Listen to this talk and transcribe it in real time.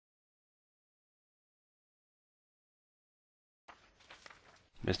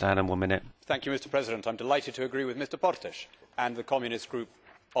Mr Hannan, 1 minute. Thank you, Mr President. I am delighted to agree with Mr Portes and the Communist Group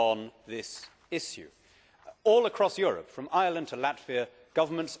on this issue. All across Europe, from Ireland to Latvia,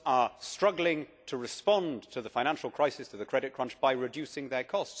 governments are struggling to respond to the financial crisis, to the credit crunch, by reducing their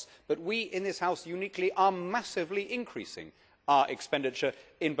costs. But we in this House uniquely are massively increasing our expenditure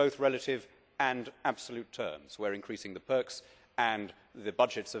in both relative and absolute terms. We are increasing the perks and the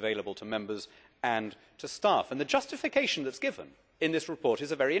budgets available to members and to staff. And the justification that is given in this report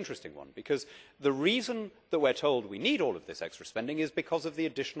is a very interesting one, because the reason that we are told we need all of this extra spending is because of the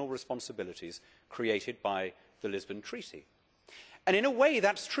additional responsibilities created by the Lisbon Treaty. And in a way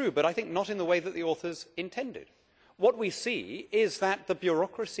that is true, but I think not in the way that the authors intended. What we see is that the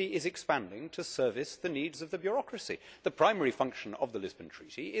bureaucracy is expanding to service the needs of the bureaucracy. The primary function of the Lisbon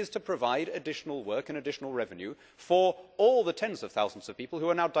Treaty is to provide additional work and additional revenue for all the tens of thousands of people who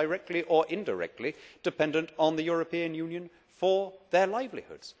are now directly or indirectly dependent on the European Union for their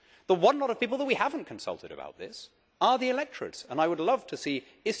livelihoods. The one lot of people that we haven't consulted about this are the electorates, and I would love to see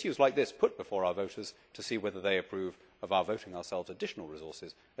issues like this put before our voters to see whether they approve of our voting ourselves additional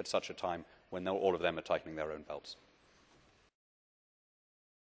resources at such a time when all of them are tightening their own belts.